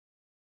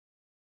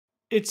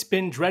It's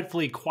been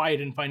dreadfully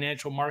quiet in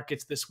financial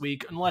markets this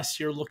week, unless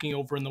you're looking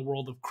over in the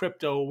world of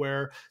crypto,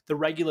 where the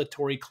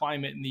regulatory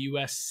climate in the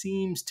US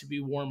seems to be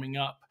warming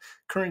up.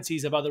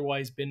 Currencies have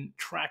otherwise been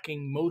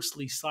tracking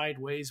mostly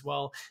sideways,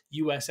 while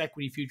US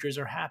equity futures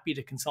are happy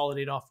to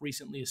consolidate off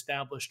recently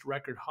established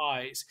record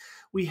highs.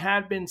 We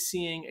had been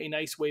seeing a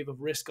nice wave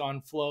of risk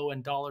on flow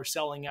and dollar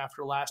selling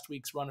after last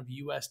week's run of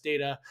US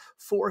data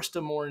forced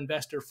a more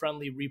investor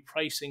friendly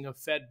repricing of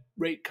Fed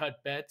rate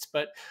cut bets,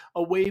 but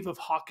a wave of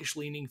hawkish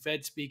leaning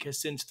Fed speak has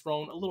since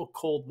thrown a little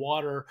cold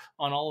water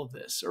on all of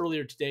this.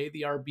 Earlier today,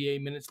 the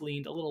RBA minutes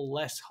leaned a little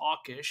less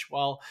hawkish,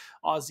 while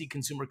Aussie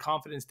consumer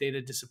confidence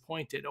data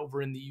disappointed.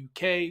 Over in the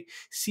UK,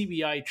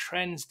 CBI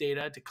trends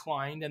data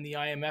declined, and the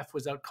IMF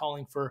was out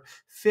calling for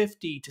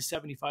 50 to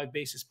 75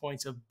 basis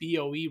points of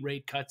BOE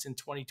rate cuts in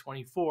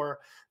 2024,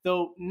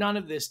 though none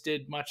of this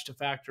did much to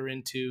factor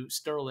into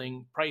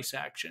sterling price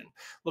action.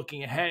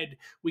 Looking ahead,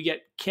 we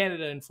get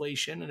Canada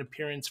inflation, an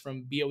appearance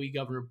from BOE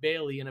Governor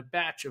Bailey, and a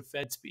batch of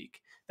Fed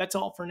speak. That's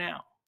all for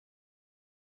now.